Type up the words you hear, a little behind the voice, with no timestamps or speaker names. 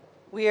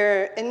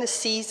We're in the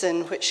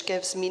season which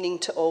gives meaning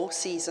to all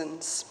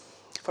seasons.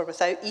 For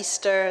without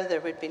Easter,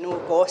 there would be no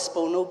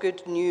gospel, no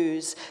good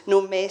news,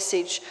 no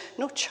message,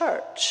 no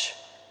church.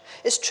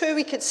 It's true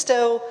we could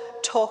still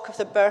talk of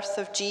the birth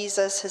of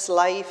Jesus, his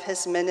life,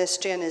 his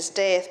ministry, and his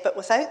death, but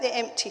without the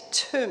empty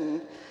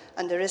tomb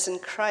and the risen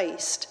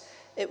Christ,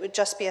 it would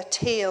just be a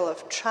tale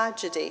of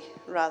tragedy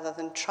rather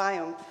than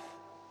triumph.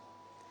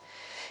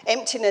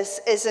 Emptiness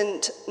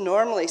isn't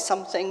normally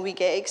something we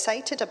get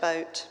excited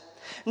about.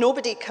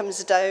 Nobody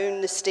comes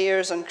down the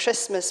stairs on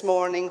Christmas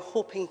morning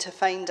hoping to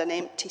find an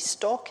empty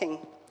stocking.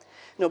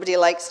 Nobody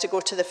likes to go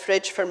to the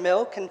fridge for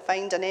milk and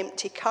find an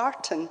empty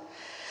carton.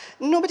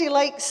 Nobody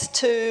likes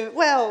to,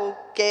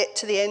 get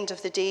to the end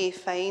of the day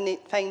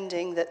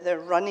finding that they're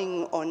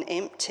running on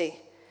empty.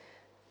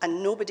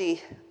 And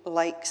nobody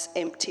likes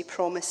empty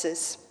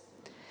promises.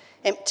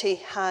 Empty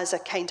has a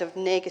kind of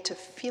negative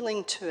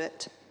feeling to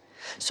it.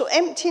 So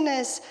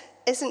emptiness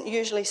isn't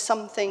usually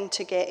something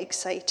to get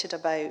excited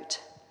about.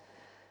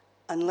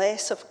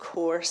 Unless, of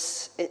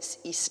course, it's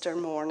Easter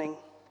morning.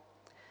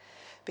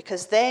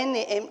 Because then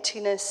the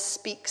emptiness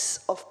speaks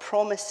of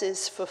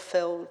promises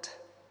fulfilled.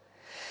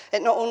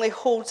 It not only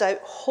holds out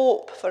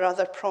hope for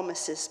other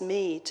promises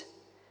made,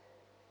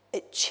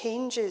 it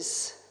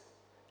changes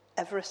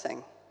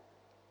everything.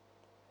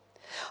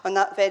 On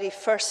that very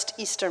first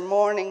Easter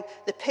morning,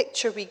 the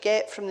picture we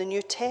get from the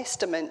New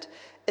Testament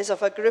is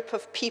of a group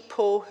of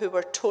people who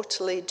were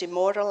totally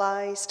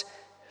demoralized,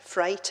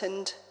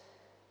 frightened,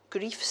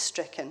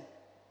 grief-stricken.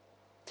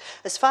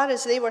 As far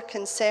as they were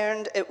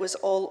concerned, it was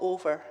all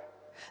over.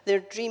 Their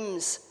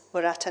dreams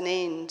were at an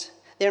end.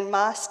 Their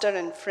master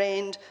and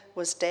friend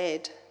was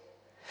dead.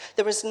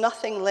 There was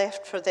nothing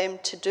left for them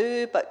to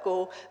do but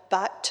go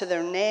back to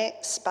their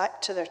nets,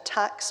 back to their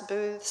tax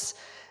booths,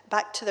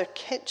 back to their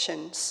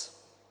kitchens,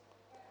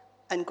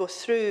 and go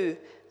through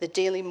the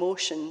daily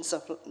motions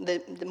of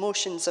the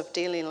motions of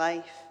daily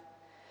life,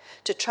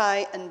 to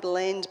try and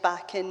blend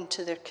back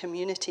into their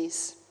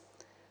communities,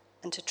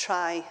 and to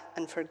try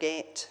and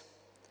forget.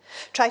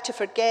 Try to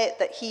forget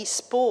that he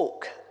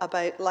spoke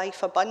about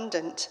life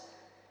abundant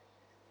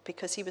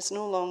because he was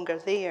no longer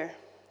there.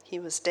 He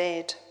was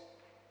dead.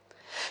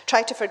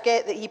 Try to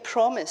forget that he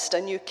promised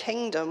a new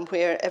kingdom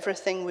where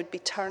everything would be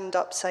turned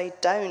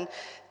upside down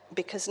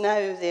because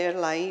now their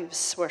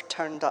lives were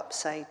turned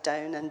upside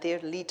down and their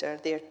leader,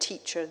 their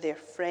teacher, their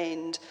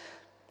friend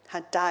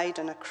had died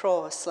on a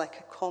cross like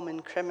a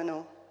common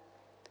criminal.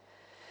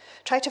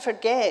 Try to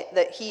forget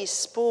that he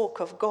spoke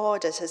of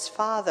God as his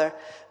Father,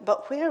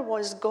 but where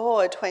was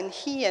God when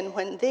he and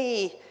when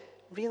they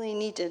really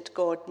needed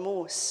God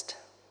most?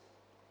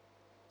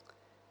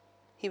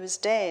 He was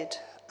dead,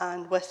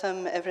 and with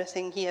him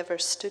everything he ever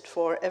stood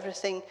for,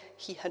 everything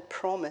he had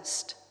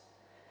promised.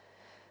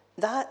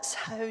 That's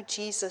how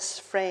Jesus'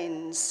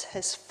 friends,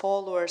 his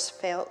followers,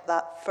 felt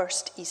that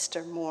first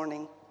Easter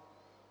morning.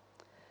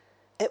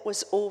 It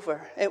was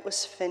over, it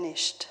was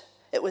finished.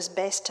 It was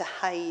best to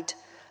hide,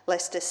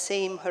 lest the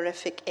same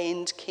horrific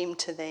end came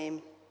to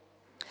them.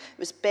 It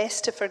was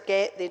best to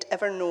forget they'd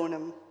ever known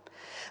him.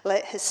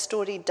 Let his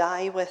story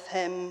die with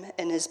him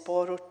in his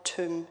borrowed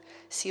tomb,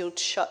 sealed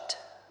shut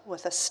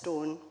with a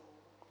stone.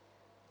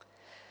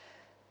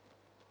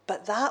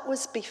 But that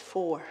was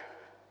before.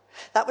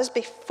 That was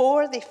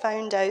before they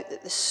found out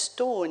that the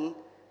stone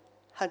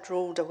had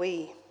rolled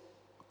away.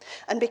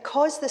 And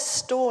because the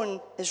stone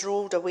is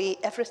rolled away,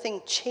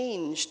 everything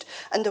changed,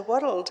 and the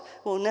world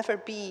will never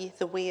be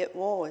the way it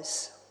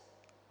was.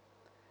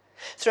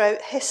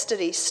 Throughout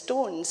history,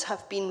 stones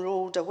have been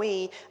rolled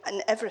away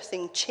and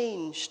everything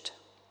changed.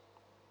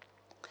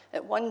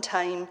 At one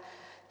time,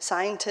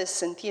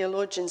 scientists and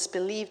theologians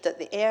believed that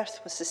the earth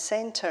was the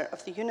center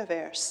of the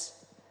universe.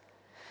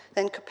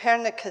 Then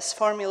Copernicus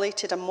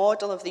formulated a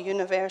model of the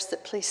universe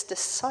that placed the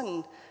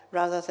sun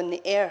rather than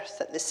the earth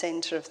at the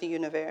center of the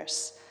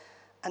universe.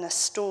 And a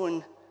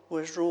stone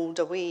was rolled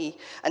away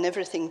and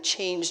everything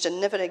changed, and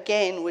never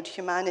again would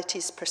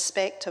humanity's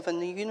perspective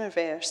on the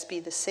universe be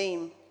the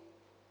same.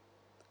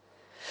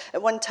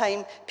 At one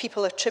time,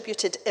 people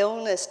attributed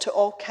illness to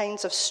all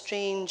kinds of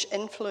strange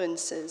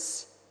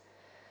influences.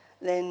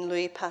 Then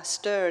Louis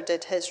Pasteur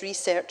did his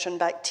research on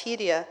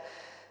bacteria,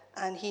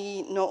 and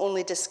he not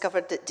only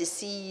discovered that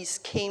disease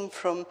came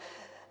from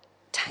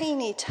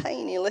tiny,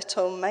 tiny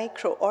little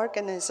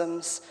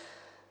microorganisms,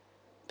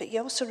 but he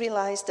also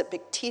realized that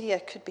bacteria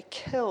could be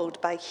killed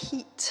by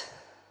heat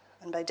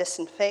and by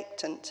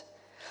disinfectant.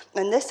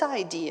 And this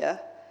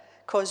idea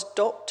caused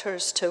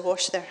doctors to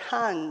wash their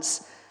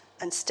hands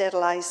and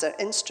sterilize their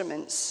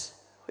instruments,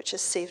 which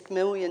has saved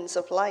millions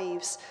of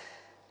lives.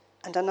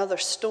 And another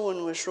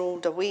stone was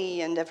rolled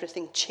away and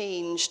everything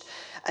changed,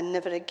 and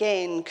never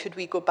again could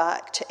we go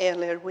back to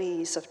earlier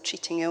ways of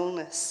treating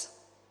illness.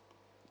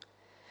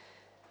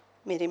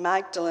 Mary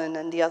Magdalene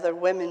and the other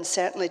women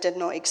certainly did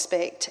not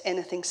expect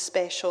anything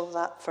special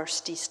that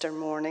first Easter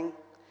morning.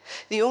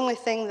 The only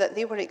thing that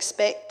they were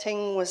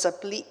expecting was a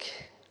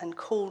bleak and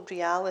cold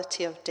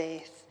reality of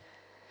death.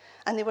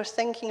 And they were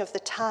thinking of the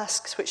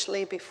tasks which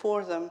lay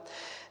before them.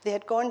 They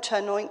had gone to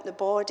anoint the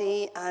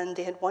body, and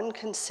they had one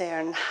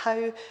concern: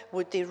 how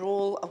would they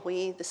roll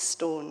away the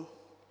stone?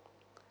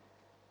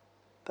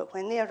 But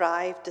when they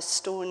arrived, the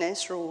stone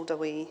is rolled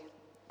away,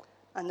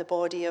 and the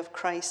body of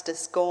Christ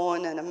is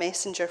gone, and a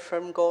messenger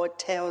from God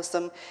tells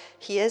them,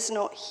 he is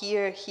not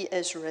here, he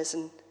is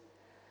risen.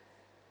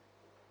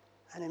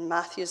 And in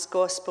Matthew's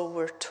gospel,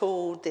 we're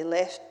told they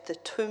left the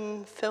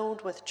tomb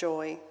filled with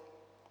joy.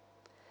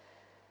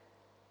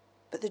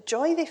 But the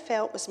joy they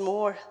felt was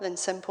more than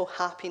simple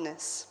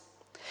happiness.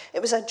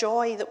 It was a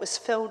joy that was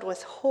filled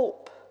with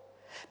hope,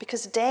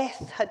 because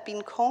death had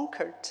been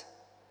conquered.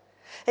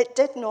 It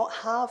did not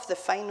have the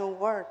final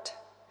word.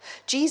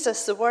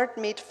 Jesus, the Word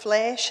made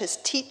flesh, his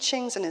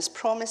teachings and his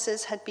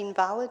promises had been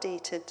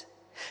validated.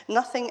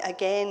 Nothing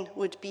again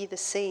would be the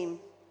same.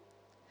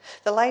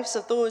 The lives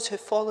of those who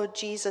followed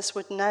Jesus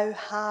would now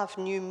have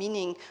new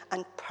meaning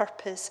and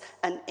purpose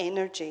and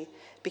energy,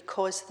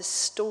 because the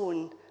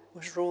stone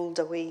was rolled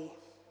away.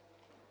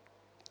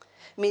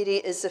 Mary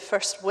is the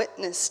first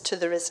witness to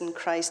the risen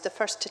Christ, the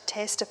first to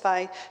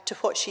testify to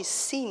what she's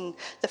seen,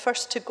 the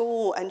first to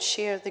go and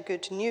share the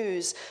good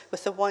news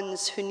with the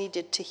ones who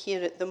needed to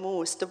hear it the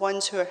most, the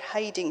ones who are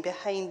hiding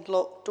behind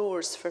locked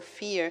doors for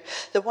fear,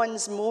 the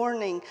ones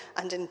mourning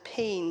and in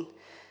pain.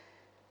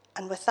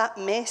 And with that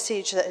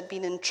message that had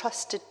been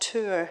entrusted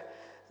to her,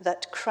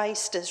 that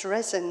Christ is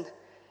risen,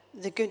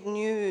 the good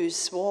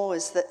news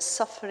was that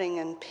suffering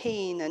and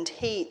pain and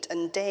hate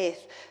and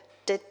death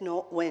did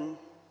not win.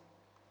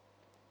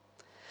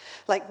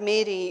 Like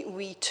Mary,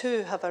 we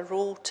too have a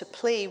role to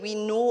play. We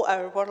know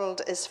our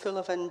world is full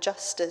of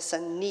injustice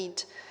and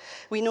need.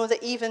 We know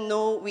that even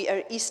though we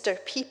are Easter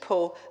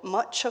people,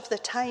 much of the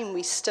time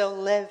we still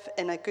live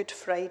in a Good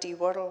Friday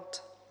world.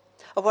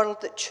 A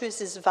world that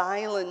chooses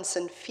violence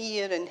and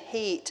fear and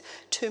hate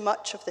too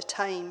much of the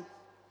time.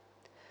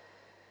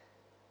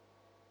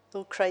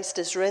 Though Christ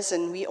is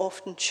risen, we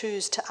often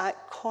choose to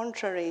act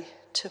contrary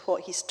to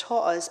what he's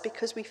taught us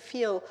because we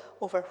feel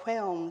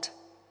overwhelmed.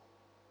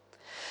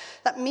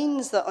 That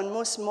means that on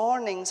most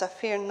mornings, a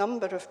fair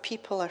number of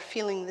people are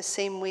feeling the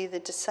same way the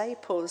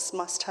disciples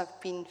must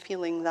have been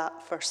feeling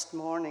that first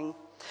morning.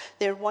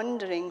 They're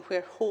wondering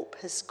where hope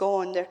has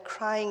gone. They're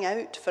crying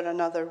out for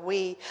another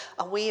way,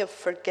 a way of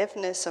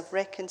forgiveness, of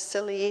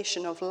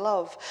reconciliation, of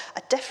love,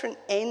 a different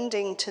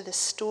ending to the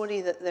story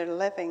that they're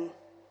living.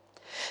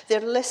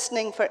 They're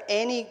listening for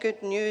any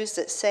good news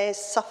that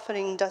says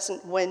suffering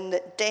doesn't win,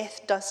 that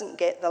death doesn't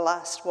get the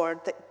last word,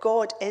 that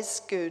God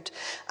is good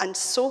and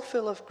so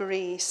full of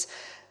grace,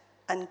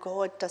 and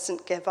God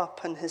doesn't give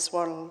up on his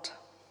world.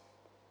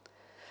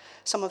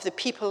 Some of the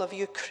people of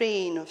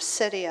Ukraine, of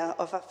Syria,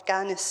 of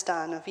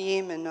Afghanistan, of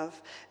Yemen,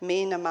 of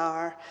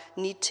Myanmar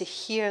need to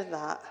hear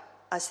that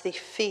as they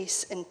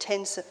face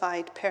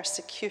intensified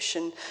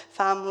persecution.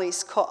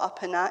 Families caught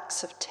up in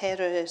acts of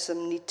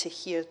terrorism need to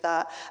hear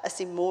that as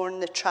they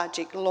mourn the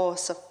tragic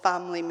loss of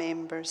family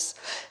members.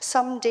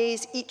 Some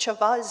days each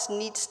of us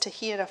needs to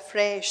hear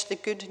afresh the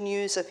good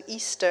news of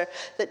Easter,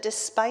 that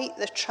despite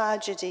the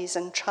tragedies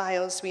and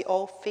trials we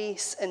all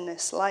face in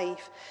this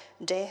life,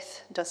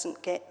 death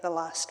doesn't get the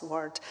last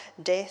word.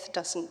 Death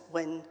doesn't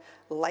win.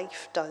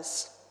 Life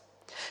does.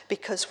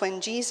 Because when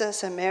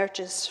Jesus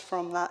emerges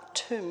from that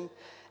tomb,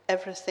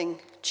 everything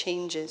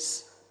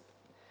changes.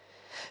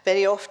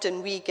 Very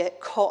often we get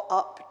caught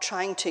up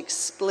trying to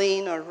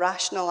explain or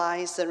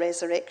rationalize the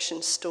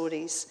resurrection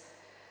stories,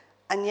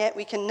 and yet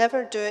we can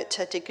never do it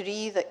to a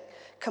degree that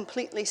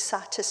completely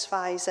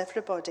satisfies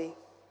everybody.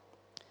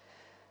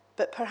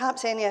 But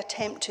perhaps any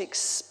attempt to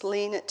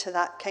explain it to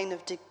that kind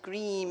of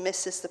degree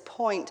misses the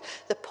point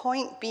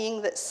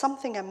being that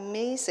something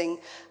amazing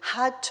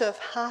had to have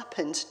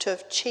happened to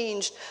have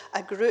changed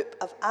a group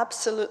of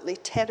absolutely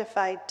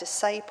terrified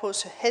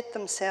disciples who hid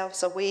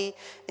themselves away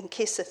in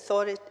case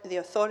the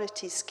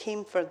authorities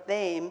came for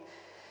them,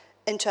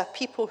 into a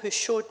people who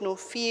showed no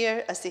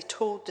fear as they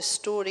told the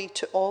story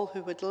to all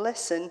who would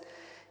listen,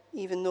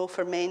 even though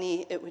for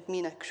many it would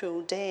mean a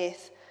cruel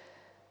death.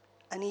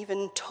 And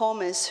even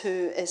Thomas, who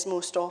is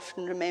most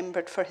often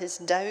remembered for his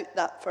doubt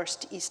that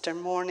first Easter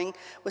morning,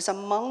 was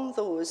among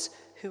those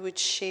who would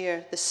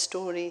share the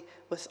story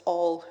with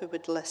all who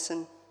would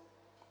listen.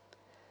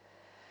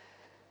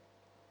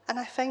 And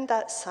I find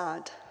that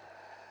sad,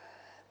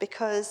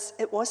 because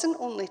it wasn't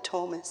only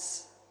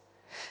Thomas.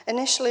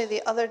 Initially,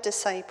 the other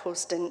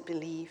disciples didn't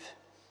believe.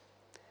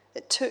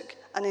 It took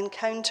an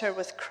encounter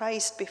with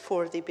Christ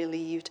before they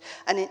believed,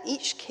 and in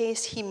each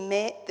case he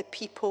met the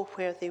people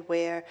where they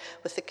were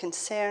with the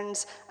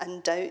concerns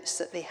and doubts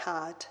that they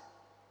had.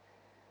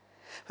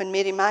 When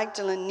Mary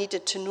Magdalene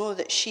needed to know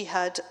that she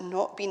had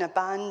not been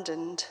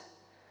abandoned,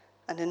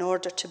 and in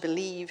order to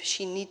believe,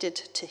 she needed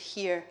to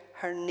hear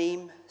her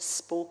name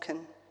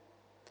spoken.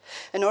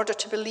 In order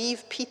to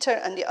believe, Peter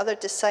and the other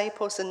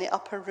disciples in the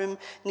upper room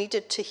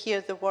needed to hear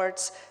the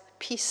words,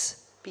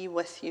 "Peace be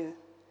with you,"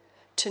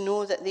 to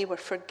know that they were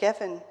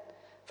forgiven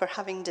for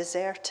having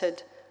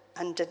deserted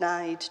and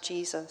denied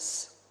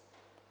Jesus.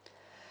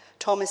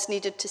 Thomas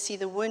needed to see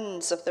the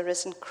wounds of the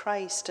risen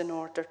Christ in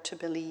order to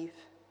believe.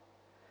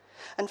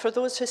 And for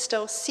those who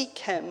still seek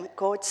him,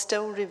 God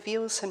still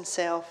reveals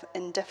himself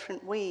in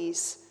different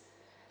ways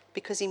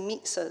because he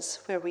meets us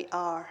where we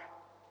are.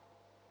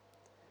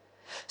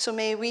 So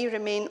may we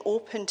remain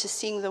open to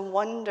seeing the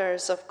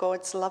wonders of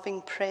God's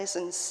loving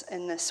presence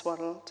in this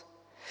world.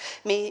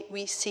 May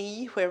we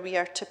see where we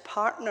are to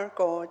partner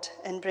God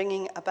in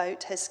bringing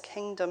about his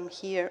kingdom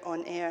here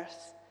on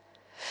earth.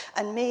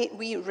 And may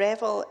we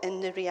revel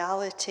in the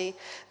reality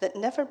that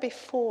never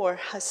before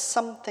has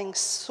something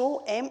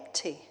so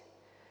empty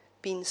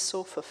been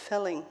so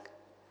fulfilling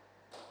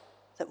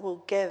that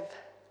will give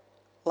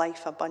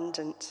life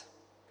abundant.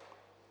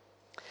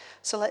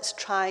 So let's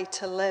try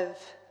to live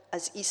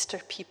as Easter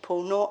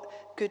people, not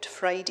Good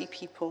Friday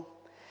people,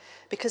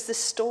 because the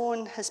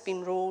stone has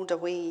been rolled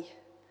away.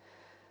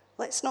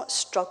 Let's not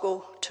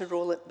struggle to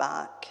roll it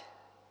back,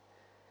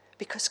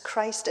 because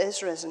Christ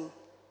is risen.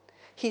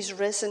 He's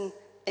risen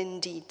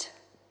indeed.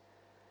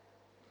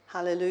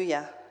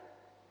 Hallelujah.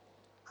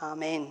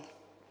 Amen.